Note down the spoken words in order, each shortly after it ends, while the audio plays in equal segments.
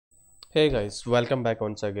Hey guys, welcome back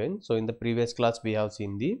once again. So in the previous class we have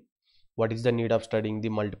seen the what is the need of studying the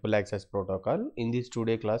multiple access protocol. In this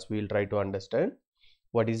today class we will try to understand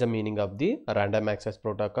what is the meaning of the random access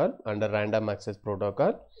protocol. Under random access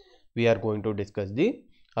protocol we are going to discuss the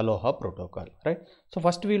ALOHA protocol, right? So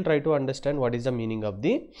first we will try to understand what is the meaning of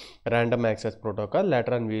the random access protocol.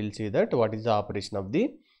 Later on we will see that what is the operation of the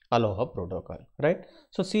ALOHA protocol, right?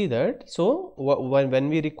 So see that, so when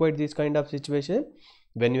we require this kind of situation,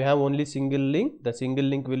 when you have only single link, the single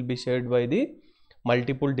link will be shared by the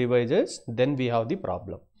multiple devices, then we have the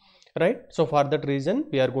problem, right? So for that reason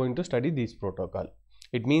we are going to study this protocol.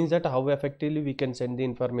 It means that how effectively we can send the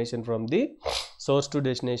information from the source to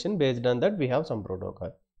destination. Based on that we have some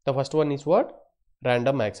protocol. The first one is what?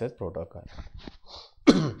 Random access protocol.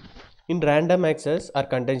 In random access or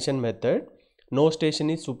contention method, no station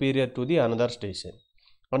is superior to the another station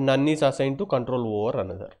or none is assigned to control over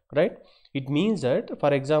another, right? It means that,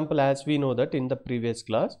 for example, as we know that in the previous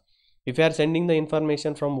class, if you are sending the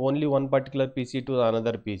information from only one particular PC to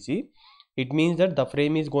another PC, it means that the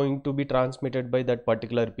frame is going to be transmitted by that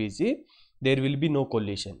particular PC. There will be no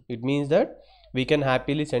collision. It means that we can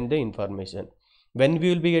happily send the information. When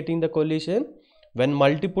we will be getting the collision? When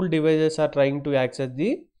multiple devices are trying to access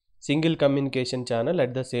the single communication channel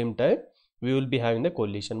at the same time, we will be having the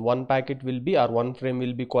collision. One packet will be, or one frame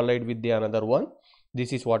will be collide with the another one.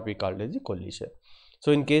 This is what we call as the collision.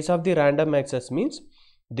 So in case of the random access means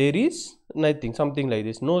there is nothing, something like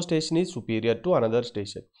this. No station is superior to another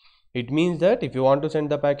station. It means that if you want to send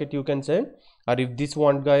the packet, you can send, or if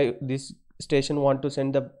this station want to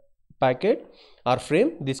send the packet or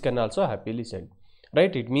frame, this can also happily send,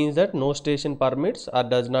 right? It means that no station permits or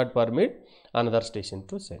does not permit another station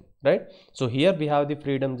to send, right? So here we have the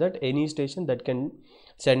freedom that any station that can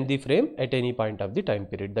send the frame at any point of the time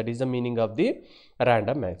period. That is the meaning of the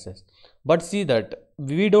random access. But see that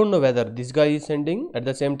we don't know whether this guy is sending, at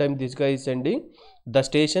the same time this guy is sending. The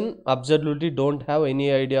station absolutely don't have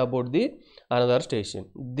any idea about the another station.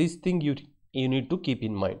 This thing you need to keep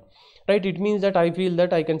in mind, right? It means that I feel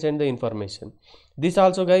that I can send the information. This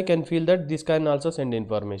also guy can feel that this can also send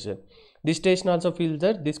information. This station also feels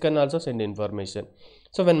that this can also send information.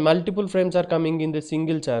 So when multiple frames are coming in the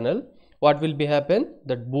single channel, what will be happen?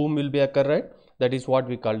 That boom will be occur, right? That is what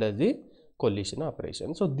we called as the collision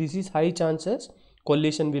operation. So this is high chances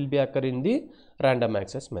collision will be occur in the random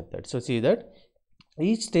access method. So see that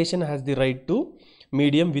each station has the right to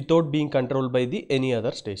medium without being controlled by the any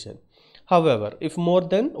other station. However, if more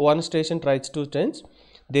than one station tries to change,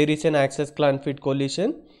 there is an access conflict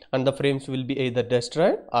collision and the frames will be either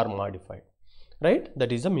destroyed or modified, right?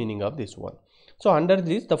 That is the meaning of this one. So under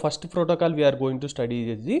this, the first protocol we are going to study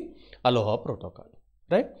is the ALOHA protocol,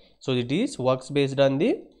 right? So it is works based on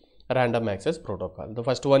the random access protocol. The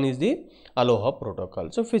first one is the ALOHA protocol.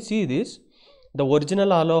 So if we see this, the original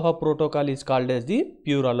ALOHA protocol is called as the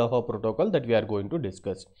pure ALOHA protocol that we are going to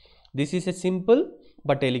discuss. This is a simple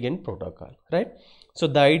but elegant protocol, right? So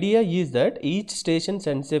the idea is that each station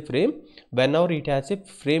sends a frame whenever it has a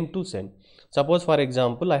frame to send. Suppose for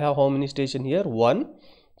example, I have how many stations here? 1,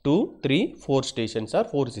 2, 3, 4 stations or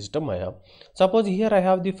 4 system I have. Suppose here I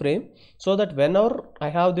have the frame, so that whenever I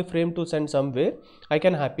have the frame to send somewhere, I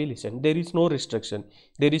can happily send. There is no restriction.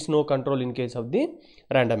 There is no control in case of the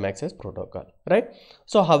random access protocol, right?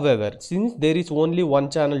 So however, since there is only one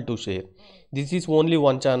channel to share, this is only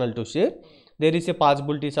one channel to share, there is a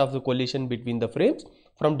possibilities of the collision between the frames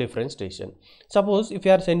from different station. Suppose if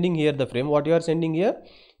you are sending here the frame, what you are sending here,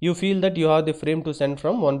 you feel that you have the frame to send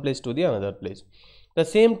from one place to the another place. The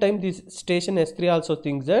same time this station S3 also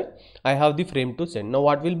thinks that I have the frame to send. Now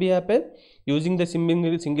what will be happen? Using the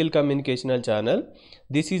single communicational channel,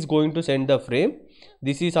 this is going to send the frame,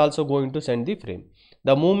 this is also going to send the frame.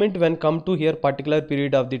 The moment when come to here particular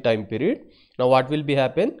period of the time period, now what will be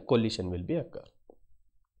happen? Collision will be occur.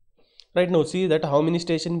 Right, now see that how many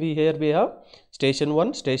station we have? Station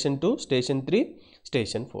 1, station 2, station 3,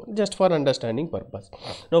 station 4, just for understanding purpose.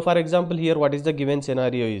 Now for example, here what is the given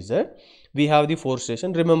scenario is that we have the 4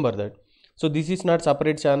 station. Remember that. So this is not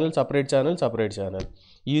separate channel, separate channel, separate channel.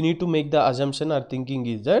 You need to make the assumption or thinking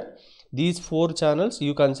is that these 4 channels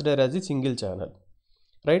you consider as a single channel,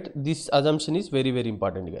 right? This assumption is very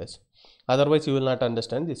important, guys. Otherwise you will not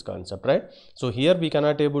understand this concept, right? So here we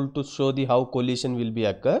cannot able to show the how collision will be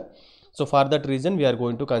occur. So for that reason we are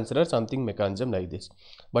going to consider something mechanism like this.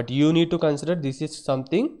 But you need to consider this is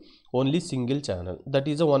something only single channel. That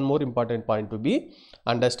is a one more important point to be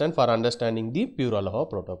understand for understanding the pure ALOHA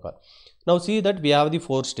protocol. Now see that we have the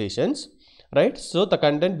 4 stations, right? So the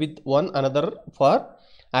content with one another for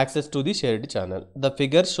access to the shared channel. The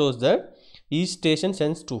figure shows that each station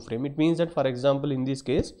sends 2 frames. It means that, for example, in this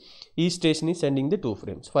case, each station is sending the 2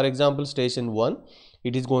 frames. For example, station 1,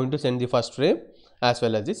 it is going to send the first frame as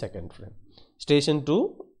well as the second frame. Station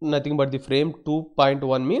 2, nothing but the frame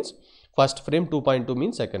 2.1 means first frame, 2.2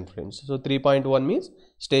 means second frame. So 3.1 means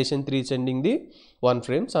station 3 sending the 1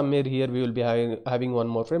 frame. Somewhere here we will be having one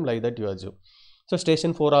more frame, like that you assume. So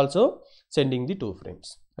station 4 also sending the 2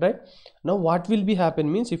 frames, right? Now what will be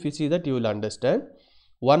happen means, if you see that, you will understand,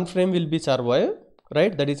 1 frame will be survived,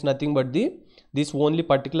 right? That is nothing but this only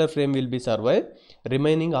particular frame will be survived,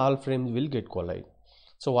 remaining all frames will get collide.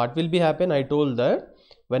 So what will be happen, I told that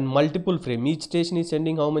when multiple frame, each station is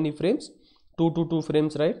sending how many frames? 2 to 2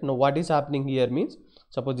 frames, right? Now what is happening here means,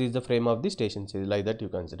 suppose this is the frame of the station series, like that you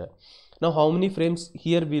consider. Now how many frames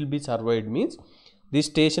here will be survived means, this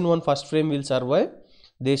station 1 first frame will survive,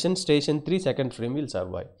 station 3 second frame will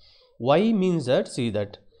survive. Why means that, see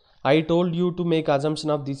that I told you to make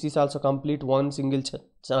assumption of this is also complete one single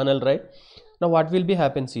channel, right? Now what will be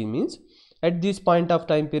happen, see means, at this point of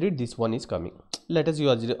time period this one is coming. Let us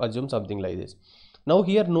assume something like this. Now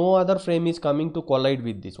here no other frame is coming to collide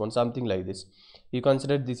with this one, something like this. You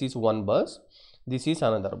consider this is one bus, this is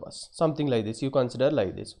another bus, something like this, you consider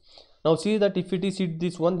like this. Now see that if it is hit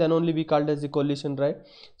this one, then only we called as the collision, right?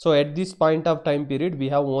 So at this point of time period we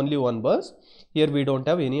have only one bus, here we don't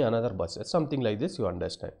have any another buses, something like this, you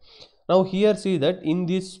understand. Now here see that in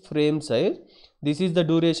this frame size, this is the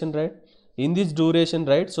duration, right? In this duration,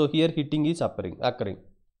 right, so here hitting is occurring.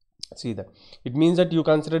 See that, it means that you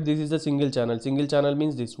consider this is a single channel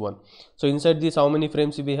means this one. So inside this how many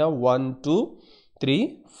frames we have? 1 2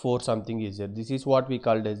 3 4 something is there. This is what we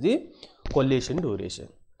called as the collision duration.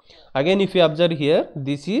 Again if you observe here,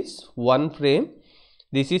 this is one frame,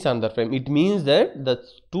 this is another frame. It means that the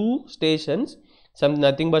two stations,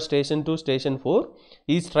 nothing but station 2 station 4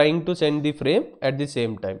 is trying to send the frame at the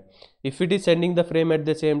same time. If it is sending the frame at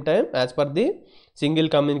the same time, as per the single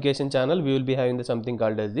communication channel, we will be having the something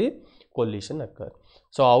called as the collision occur.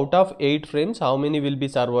 So out of 8 frames, how many will be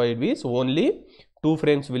survived is only 2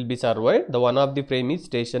 frames will be survived. The one of the frame is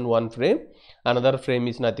station 1 frame, another frame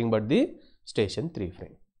is nothing but the station 3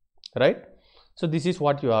 frame, right? So this is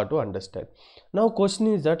what you have to understand. Now question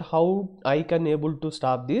is that how I can able to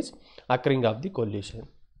stop this occurring of the collision.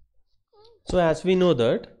 So as we know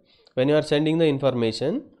that when you are sending the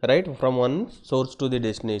information, right, from one source to the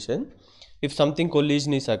destination, if something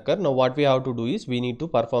collision is occur, now what we have to do is we need to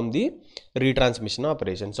perform the retransmission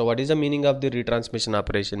operation. So what is the meaning of the retransmission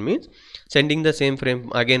operation means? Sending the same frame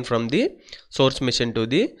again from the source mission to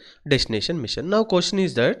the destination mission. Now question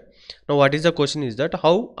is that, now what is the question is that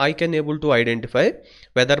how I can able to identify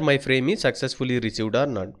whether my frame is successfully received or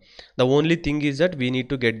not. The only thing is that we need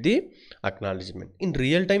to get the acknowledgement. In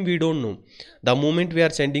real time we don't know. The moment we are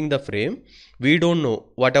sending the frame, we don't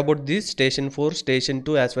know what about this station 4, station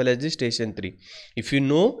 2 as well as the station 3. If you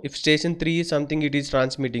know, if station 3 is something it is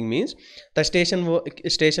transmitting means the station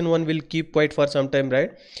 1 will keep quiet for some time,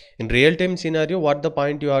 right? In real time scenario, what the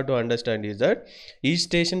point you have to understand is that each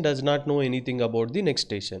station does not know anything about the next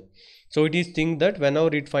station. So it is think that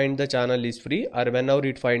whenever it finds the channel is free, or whenever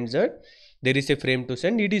it finds that there is a frame to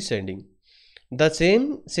send, it is sending. The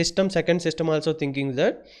same system, second system also thinking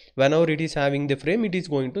that whenever it is having the frame, it is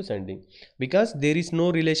going to sending, because there is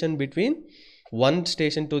no relation between one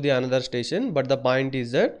station to the another station, but the point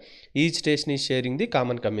is that each station is sharing the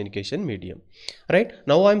common communication medium, right?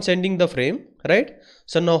 Now I am sending the frame, right?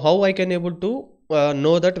 So now how I can able to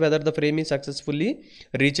know that whether the frame is successfully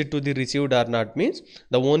reached to the received or not means,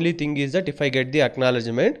 the only thing is that if I get the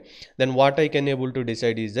acknowledgement, then what I can able to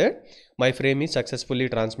decide is that my frame is successfully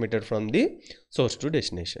transmitted from the source to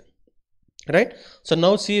destination, right? So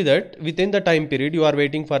now see that within the time period you are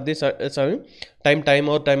waiting for this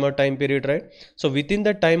timeout time period, right? So within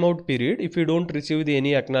the timeout period, if you don't receive the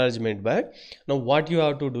any acknowledgement back, now what you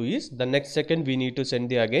have to do is the next second we need to send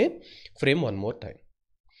the again frame one more time,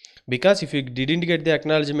 because if you didn't get the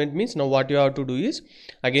acknowledgement means now what you have to do is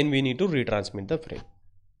again we need to retransmit the frame.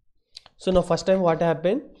 So now first time what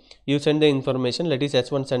happened, you send the information, let is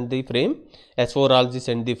S1 send the frame, S4 also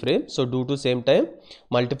send the frame. So due to same time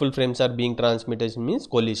multiple frames are being transmitted means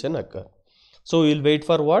collision occur. So we will wait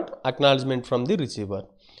for what? Acknowledgement from the receiver.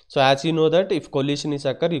 So as you know that if collision is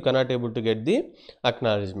occur, you cannot able to get the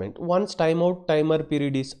acknowledgement. Once timeout timer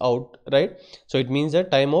period is out, right? So it means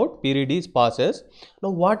that timeout period is passes. Now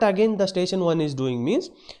what again the station 1 is doing means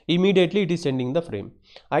immediately it is sending the frame.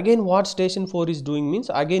 Again what station 4 is doing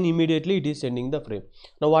means again immediately it is sending the frame.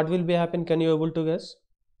 Now what will be happen? Can you able to guess?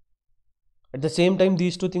 At the same time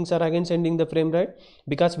these two things are again sending the frame, right?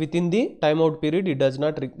 Because within the timeout period it does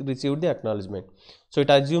not receive the acknowledgement. So it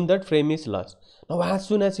assumes that frame is lost. Now as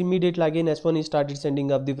soon as immediately again S1 is started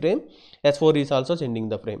sending up the frame, S4 is also sending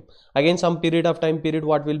the frame. Again some period of time period,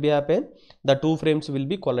 what will be happen? The two frames will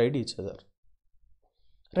be collide each other.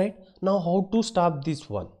 Right? Now how to stop this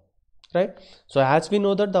one? Right? So as we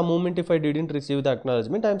know that the moment if I didn't receive the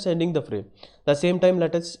acknowledgement, I am sending the frame. The same time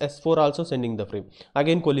let us S4 also sending the frame.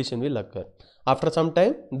 Again collision will occur. After some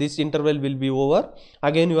time this interval will be over.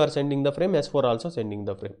 Again you are sending the frame, S4 also sending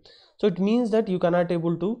the frame. So it means that you cannot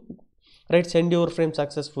able to send your frame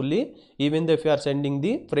successfully even if you are sending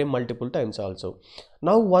the frame multiple times also.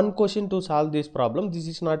 Now one question to solve this problem, this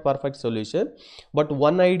is not perfect solution, but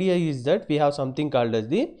one idea is that we have something called as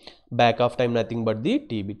the back of time, nothing but the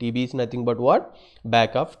TB. TB is nothing but what?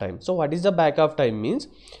 Back of time. So what is the back of time means?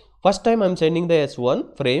 First time I am sending the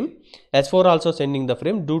S1 frame, S4 also sending the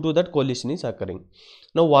frame, due to that collision is occurring.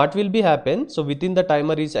 Now what will be happen? So within the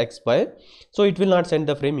timer is expired, so it will not send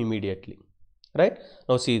the frame immediately. Right?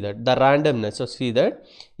 Now see that the randomness, so see that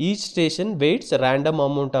each station waits a random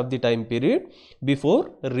amount of the time period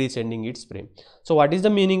before resending its frame. So what is the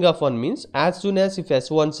meaning of one means? As soon as if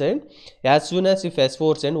S1 send, as soon as if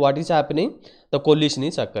S4 send, what is happening? The collision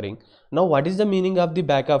is occurring. Now what is the meaning of the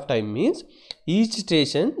back of time means? Each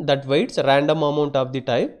station that waits a random amount of the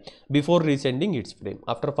time before resending its frame.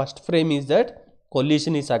 After first frame is that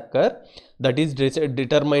collision is occur, that is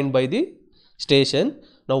determined by the station.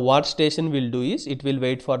 Now what station will do is it will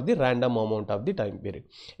wait for the random amount of the time period.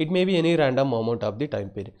 It may be any random amount of the time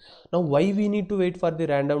period. Now why we need to wait for the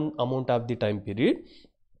random amount of the time period?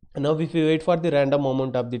 Now if we wait for the random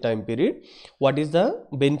amount of the time period, what is the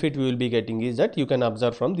benefit we will be getting is that you can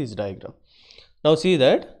observe from this diagram. Now see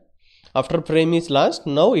that after frame is lost,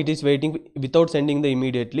 now it is waiting without sending the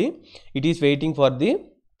immediately, it is waiting for the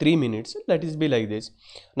 3 minutes. Let it be like this.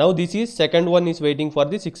 Now this is second one is waiting for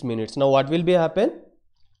the 6 minutes. Now what will be happen?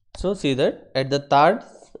 So see that at the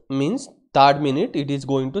third minute it is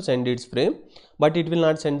going to send its frame, but it will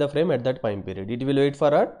not send the frame at that time period. It will wait for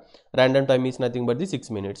a random time is nothing but the 6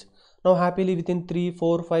 minutes. Now happily within 3,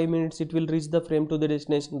 4, 5 minutes it will reach the frame to the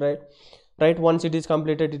destination, right? Once it is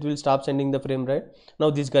completed, it will stop sending the frame, right? Now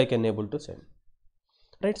this guy can able to send.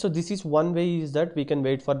 Right? So this is one way is that we can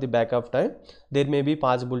wait for the back of time. There may be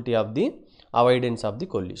possibility of the avoidance of the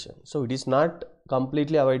collision. So it is not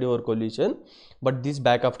completely avoid your collision, but this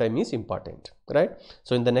back of time is important, right?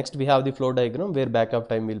 So in the next we have the flow diagram where back of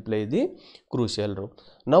time will play the crucial role.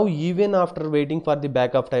 Now even after waiting for the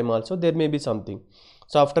back of time also there may be something.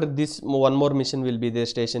 So after this one more mission will be the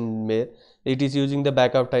station where it is using the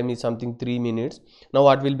back of time is something 3 minutes. Now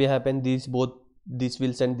what will be happen? This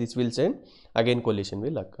will send, again collision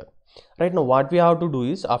will occur. Right? Now what we have to do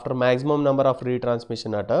is after maximum number of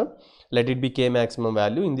retransmission attempt, let it be k maximum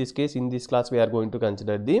value. In this case, in this class we are going to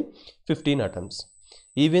consider the 15 attempts.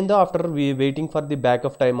 Even though after we waiting for the back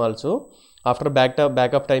of time also, after back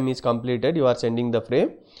of time is completed, you are sending the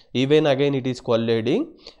frame, even again it is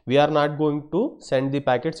colliding, we are not going to send the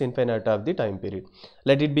packets infinite of the time period.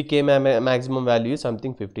 Let it be k maximum value is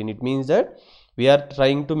something 15. It means that we are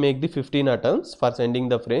trying to make the 15 attempts for sending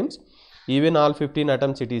the frames. Even all 15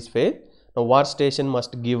 attempts it is failed. Now what station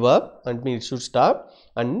must give up and it should stop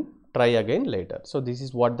and try again later. So this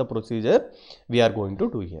is what the procedure we are going to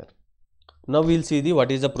do here. Now we will see the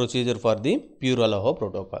what is the procedure for the pure ALOHA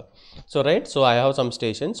protocol. So so I have some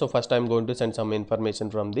stations. So first I am going to send some information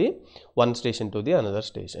from the one station to the another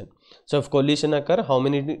station. So if collision occur, how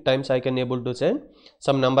many times I can able to send?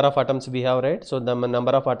 Some number of attempts we have, right? So the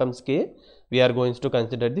number of attempts k, we are going to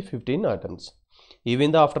consider the 15 attempts.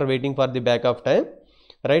 Even though after waiting for the back of time,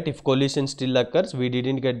 right, if collision still occurs, we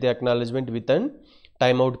didn't get the acknowledgement within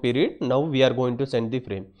timeout period, now we are going to send the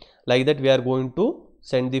frame. Like that we are going to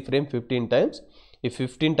send the frame 15 times. If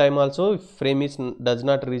 15 time also, if frame does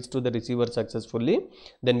not reach to the receiver successfully,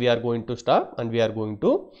 then we are going to stop and we are going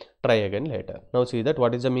to try again later. Now see that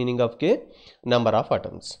what is the meaning of k? Number of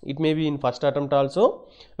attempts. It may be in first attempt also,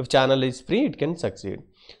 if channel is free, it can succeed.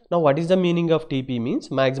 Now what is the meaning of TP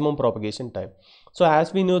means? Maximum propagation time. So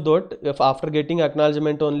as we know that if after getting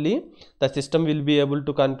acknowledgement only, the system will be able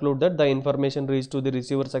to conclude that the information reached to the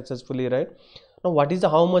receiver successfully, right? Now what is the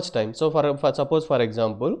how much time? So for suppose for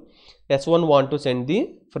example, S1 want to send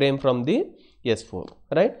the frame from the S4,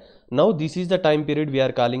 right? Now this is the time period we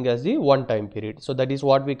are calling as the one time period. So that is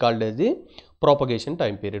what we called as the propagation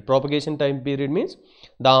time period. Propagation time period means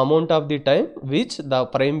the amount of the time which the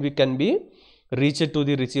frame we can be reached to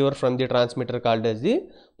the receiver from the transmitter called as the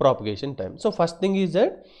propagation time. So first thing is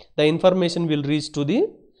that the information will reach to the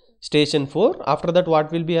station 4. After that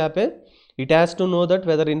what will be happen? It has to know that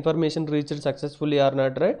whether information reached successfully or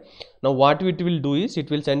not, right? Now what it will do is it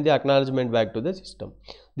will send the acknowledgement back to the system.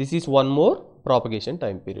 This is one more propagation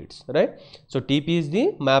time periods, right? So TP is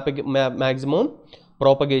the maximum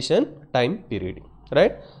propagation time period,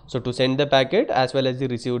 right? So to send the packet as well as the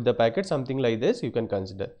receive the packet, something like this you can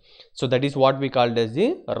consider. So that is what we called as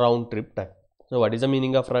the round trip time. So what is the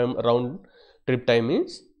meaning of round trip time?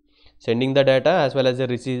 Means sending the data as well as the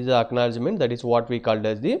receive the acknowledgement. That is what we called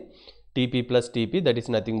as the TP plus TP. That is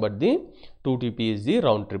nothing but the 2TP is the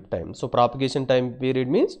round trip time. So propagation time period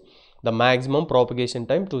means the maximum propagation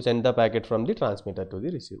time to send the packet from the transmitter to the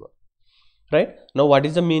receiver, right? Now what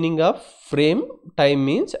is the meaning of frame time?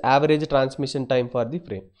 Means average transmission time for the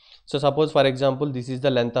frame. So suppose for example this is the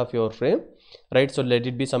length of your frame, right? So let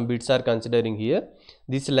it be some bits are considering here.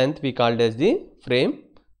 This length we called as the frame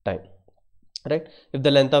time, right? If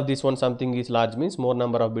the length of this one something is large, means more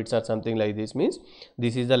number of bits or something like this, means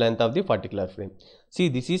this is the length of the particular frame. See,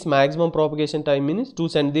 this is maximum propagation time means to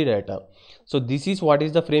send the data. So this is what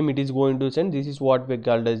is the frame it is going to send. This is what we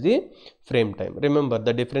called as the frame time. Remember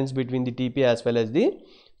the difference between the TP as well as the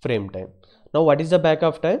frame time. Now what is the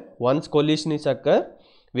backup time? Once collision is occur,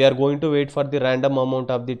 we are going to wait for the random amount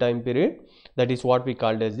of the time period. That is what we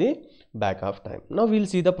called as the backup time. Now we'll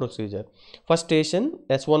see the procedure. First station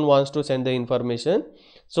S1 wants to send the information.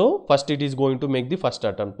 So first it is going to make the first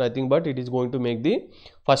attempt, nothing but it is going to make the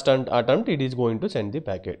first attempt, it is going to send the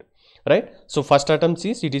packet, right? So first attempt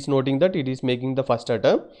is, it is noting that it is making the first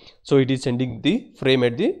attempt, so it is sending the frame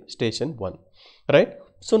at the station 1, right?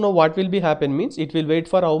 So now what will be happen means it will wait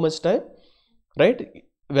for how much time, right?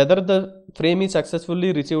 Whether the frame is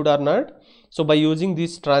successfully received or not. So by using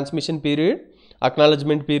this transmission period,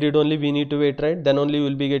 acknowledgement period only we need to wait, right? Then only we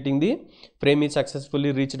will be getting the frame is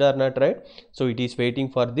successfully reached or not, right? So it is waiting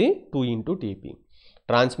for the 2 into TP.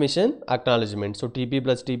 Transmission, acknowledgement. So TP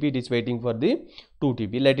plus TP, it is waiting for the 2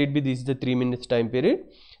 TP. Let it be this is the 3 minutes time period.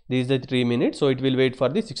 This is the 3 minutes. So it will wait for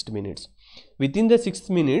the 6 minutes. Within the 6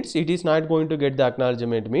 minutes, it is not going to get the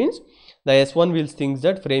acknowledgement, means the S1 will think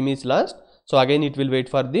that frame is lost. So again it will wait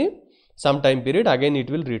for the some time period, again it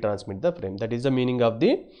will retransmit the frame. That is the meaning of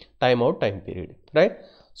the timeout time period, right?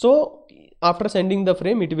 So after sending the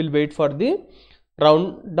frame, it will wait for the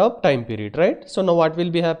round up time period, right? So now what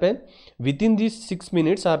will be happen? Within these 6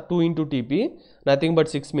 minutes or 2 into TP, nothing but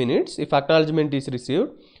 6 minutes, if acknowledgement is received,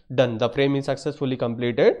 done, the frame is successfully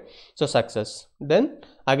completed. So success. Then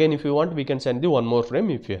again if you want, we can send the one more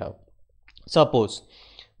frame if you have. Suppose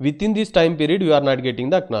within this time period you are not getting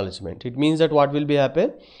the acknowledgement, it means that what will be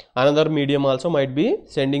happen? Another medium also might be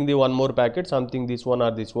sending the one more packet, something this one or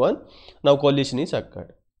this one. Now collision is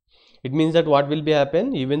occurred. It means that what will be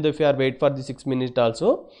happen? Even though if you are wait for the 6 minutes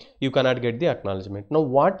also, you cannot get the acknowledgement. Now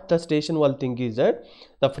what the station will think is that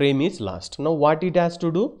the frame is lost. Now what it has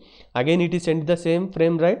to do? Again it is send the same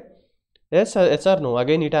frame, right? Yes or no?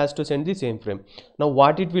 Again it has to send the same frame. Now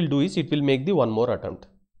what it will do is it will make the one more attempt,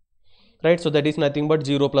 right? So that is nothing but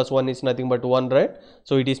 0 plus 1 is nothing but 1, right?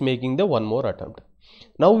 So it is making the one more attempt.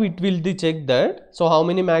 Now it will check that. So how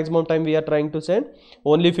many maximum time we are trying to send?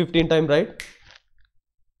 Only 15 times, right?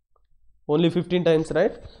 Only 15 times,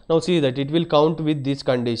 right? Now see that it will count with this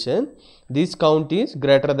condition. This count is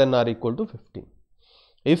greater than or equal to 15.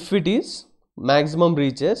 If it is maximum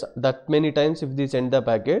reaches that many times, if they send the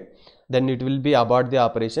packet, then it will be abort the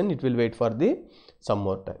operation. It will wait for the some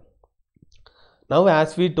more time. Now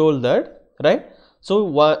as we told that, right?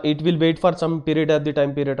 So it will wait for some period of the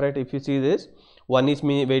time period, right? If you see this, one is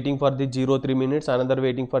waiting for the 0.3 minutes, another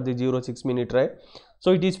waiting for the 0.6 minute, right?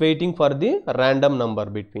 So it is waiting for the random number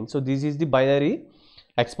between. So this is the binary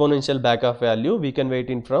exponential backup value. We can wait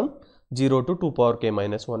in from 0 to 2 power k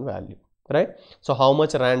minus 1 value, right? So how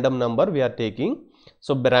much random number we are taking?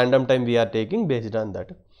 So random time we are taking based on that.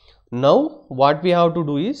 Now what we have to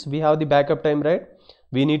do is, we have the backup time, right?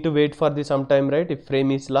 We need to wait for the some time, right? If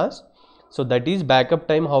frame is lost, so that is backup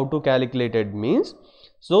time. How to calculate it means,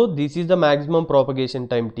 so this is the maximum propagation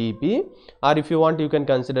time TP, or if you want you can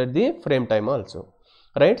consider the frame time also,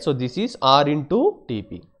 right? So this is R into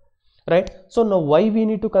TP, right? So now why we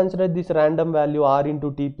need to consider this random value R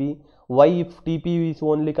into TP? Why if TP is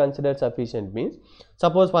only considered sufficient means,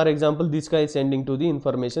 suppose for example this guy is sending to the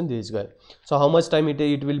information this guy. So how much time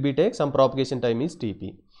it will be take? Some propagation time is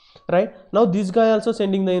TP. Right? Now this guy also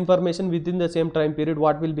sending the information within the same time period.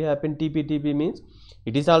 What will be happen? TP means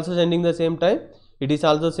it is also sending the same time, it is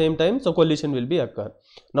also same time, so collision will be occur.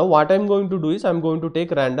 Now what I am going to do is I am going to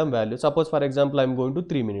take random value. Suppose for example I am going to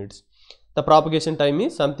 3 minutes. The propagation time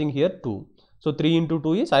is something here 2. So 3 into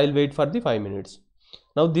 2 is I will wait for the 5 minutes.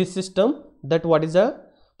 Now this system, that what is the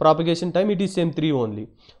propagation time? It is same 3 only.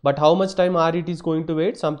 But how much time R it is going to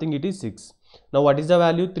wait? Something it is 6. Now what is the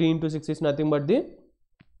value? 3 into 6 is nothing but the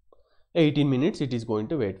 18 minutes it is going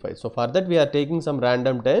to wait for. So for that we are taking some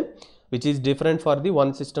random time. which is different for the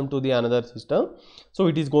one system to the another system. So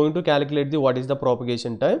it is going to calculate the what is the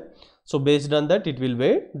propagation time. So based on that it will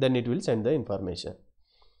wait, then it will send the information,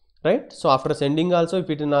 right? So after sending also, if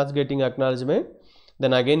it is not getting acknowledgement,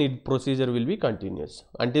 then again it procedure will be continuous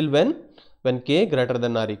until when k greater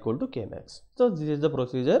than or equal to k max. So this is the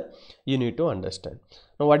procedure you need to understand.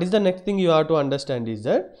 Now what is the next thing you have to understand is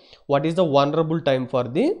that what is the vulnerable time for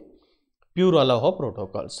the pure ALOHA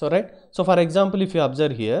protocol. So right, so for example, if you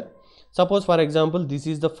observe here, suppose for example this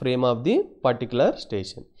is the frame of the particular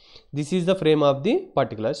station, this is the frame of the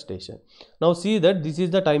particular station. Now see that this is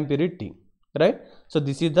the time period t, right? So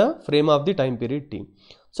this is the frame of the time period t.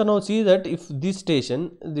 So now see that if this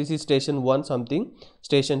station, this is station 1 something,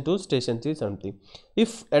 station 2, station 3 something,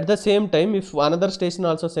 if at the same time if another station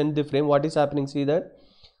also send the frame, what is happening? See that,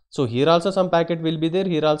 so here also some packet will be there,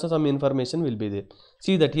 here also some information will be there.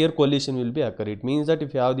 See that here collision will be occur. It means that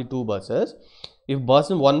if you have the two buses, if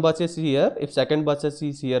one bus is here, if second bus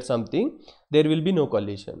is here something, there will be no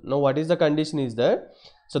collision. Now what is the condition is that,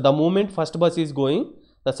 so the moment first bus is going,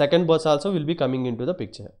 the second bus also will be coming into the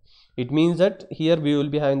picture. It means that here we will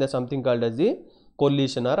be having the something called as the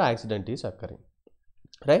collision or accident is occurring,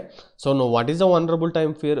 right? So now what is the vulnerable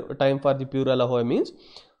time for the pure ALOHA means,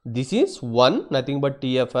 this is one nothing but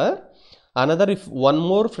TFR. Another, if one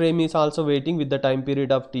more frame is also waiting with the time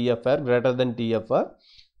period of TFR greater than TFR,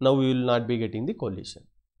 now we will not be getting the collision.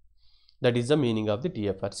 That is the meaning of the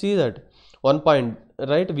TFR. See that one point,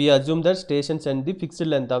 right? We assume that station send the fixed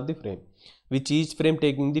length of the frame, which each frame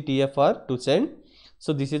taking the TFR to send.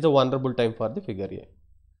 So this is the vulnerable time for the figure A,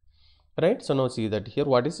 right? So now see that here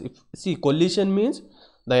what is, if see collision means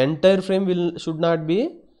the entire frame should not be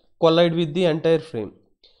collide with the entire frame.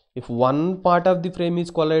 If one part of the frame is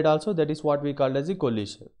collide also, that is what we call as the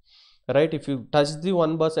collision, right? If you touch the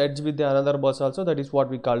one bus edge with the another bus also, that is what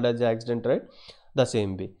we call as the accident, right? The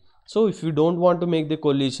same way. So if you don't want to make the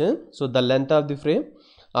collision, so the length of the frame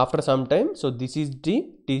after some time, so this is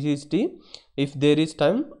t, this is t. If there is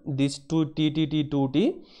time, this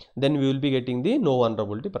 2t, then we will be getting the no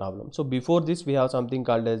vulnerability problem. So before this we have something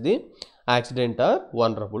called as the accident or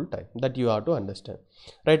vulnerable time, that you have to understand,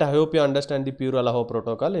 right? I hope you understand the pure ALOHA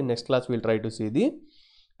protocol. In next class we will try to see the,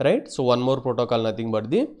 right? So one more protocol, nothing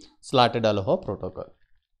but the slotted ALOHA protocol.